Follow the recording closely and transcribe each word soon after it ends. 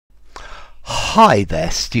Hi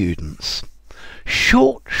there, students.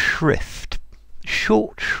 Short shrift.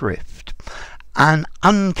 Short shrift. An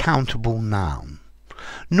uncountable noun.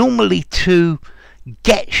 Normally to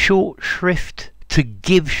get short shrift, to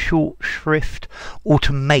give short shrift, or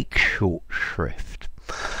to make short shrift.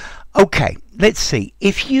 Okay, let's see.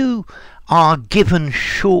 If you are given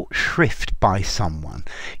short shrift by someone,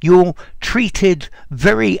 you're treated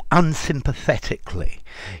very unsympathetically.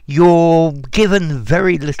 You're given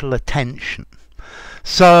very little attention.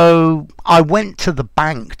 So I went to the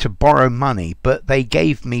bank to borrow money, but they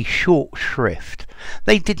gave me short shrift.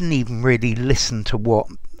 They didn't even really listen to what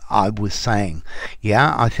I was saying.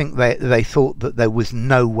 Yeah, I think they thought that there was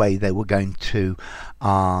no way they were going to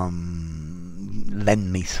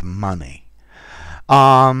lend me some money.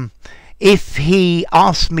 If he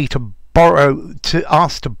asked me to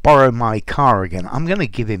borrow my car again, I'm going to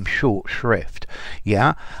give him short shrift.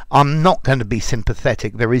 Yeah, I'm not going to be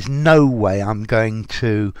sympathetic. There is no way I'm going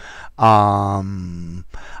to lend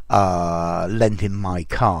him my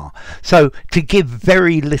car. So to give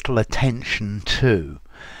very little attention to,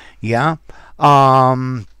 yeah.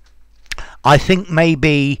 I think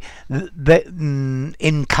maybe that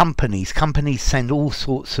in companies send all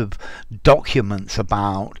sorts of documents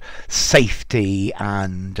about safety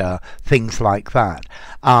and things like that.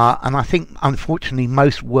 And I think, unfortunately,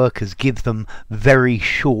 most workers give them very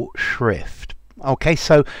short shrift. Okay,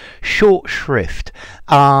 so short shrift.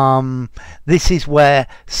 This is where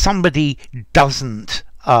somebody doesn't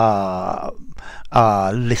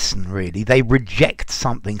listen, really. They reject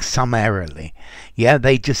something summarily. Yeah,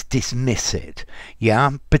 they just dismiss it.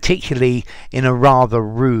 Yeah, particularly in a rather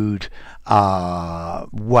rude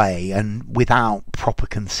way and without proper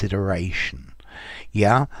consideration.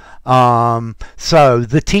 Yeah, so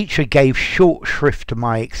the teacher gave short shrift to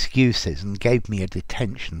my excuses and gave me a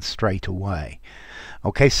detention straight away.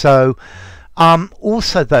 Okay, so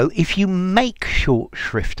also though, if you make short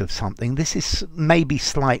shrift of something, this is maybe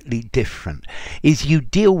slightly different, is you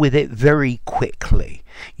deal with it very quickly.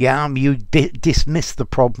 Yeah, you dismiss the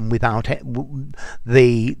problem without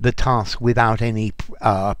the task without any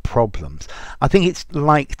problems. I think it's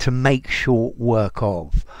like to make short work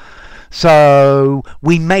of. So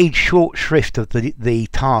we made short shrift of the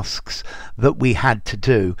tasks that we had to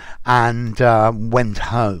do and went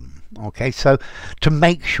home. Okay, so to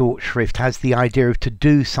make short shrift has the idea of to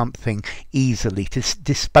do something easily, to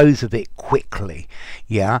dispose of it quickly,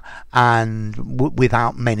 yeah, and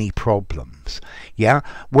without many problems, yeah.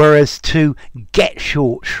 Whereas to get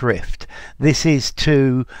short shrift, this is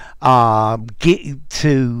to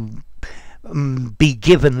be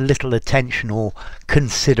given little attention or in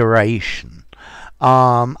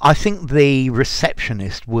I think the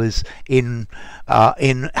receptionist was in a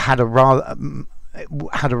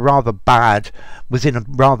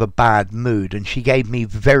rather bad mood, and she gave me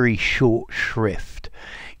very short shrift.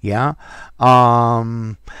 Yeah,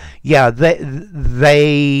 yeah.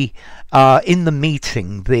 They in the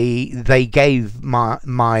meeting, they gave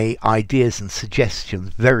my ideas and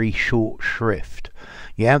suggestions very short shrift.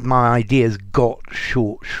 Yeah, my ideas got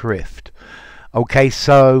short shrift. Okay,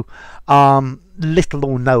 so little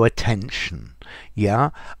or no attention. Yeah.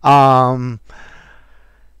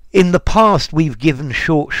 In the past, we've given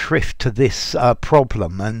short shrift to this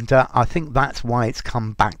problem, and I think that's why it's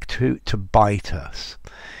come back to bite us.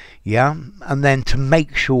 Yeah, and then to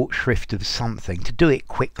make short shrift of something, to do it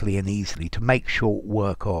quickly and easily, to make short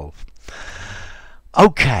work of.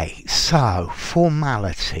 Okay, so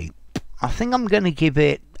formality. I think I'm going to give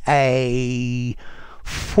it a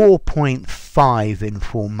 4.5 in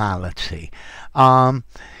formality.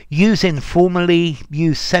 Use informally,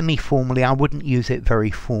 use semi-formally. I wouldn't use it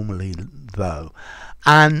very formally though.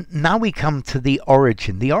 And now we come to the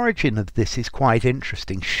origin. The origin of this is quite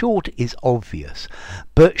interesting. Short is obvious,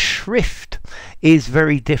 but shrift is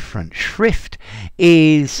very different. Shrift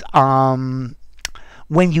is when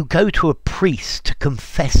you go to a priest to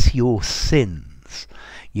confess your sins.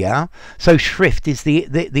 Yeah, so shrift is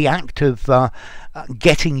the act of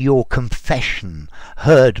getting your confession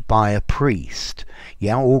heard by a priest,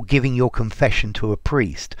 yeah, or giving your confession to a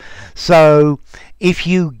priest. So if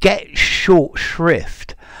you get short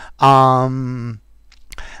shrift, you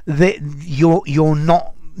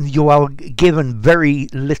are given very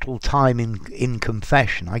little time in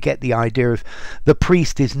confession. I get the idea of the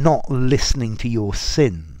priest is not listening to your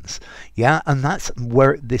sins, yeah, and that's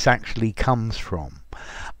where this actually comes from.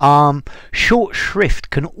 Short shrift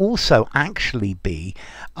can also actually be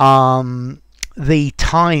the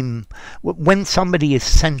time when somebody is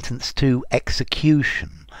sentenced to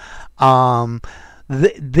execution.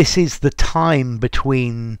 this is the time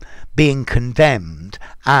between being condemned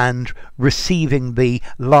and receiving the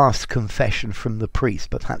last confession from the priest,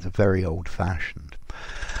 but that's very old-fashioned.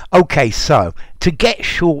 Okay, so to get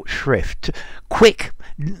short shrift, quick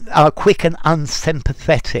and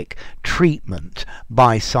unsympathetic treatment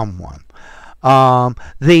by someone.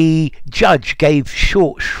 The judge gave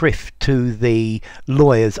short shrift to the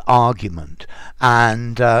lawyer's argument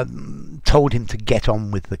and told him to get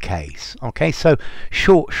on with the case. Okay, so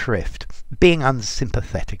short shrift, being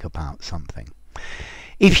unsympathetic about something.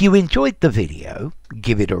 If you enjoyed the video,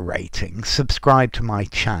 give it a rating, subscribe to my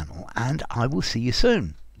channel, and I will see you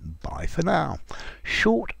soon. Bye for now.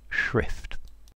 Short shrift.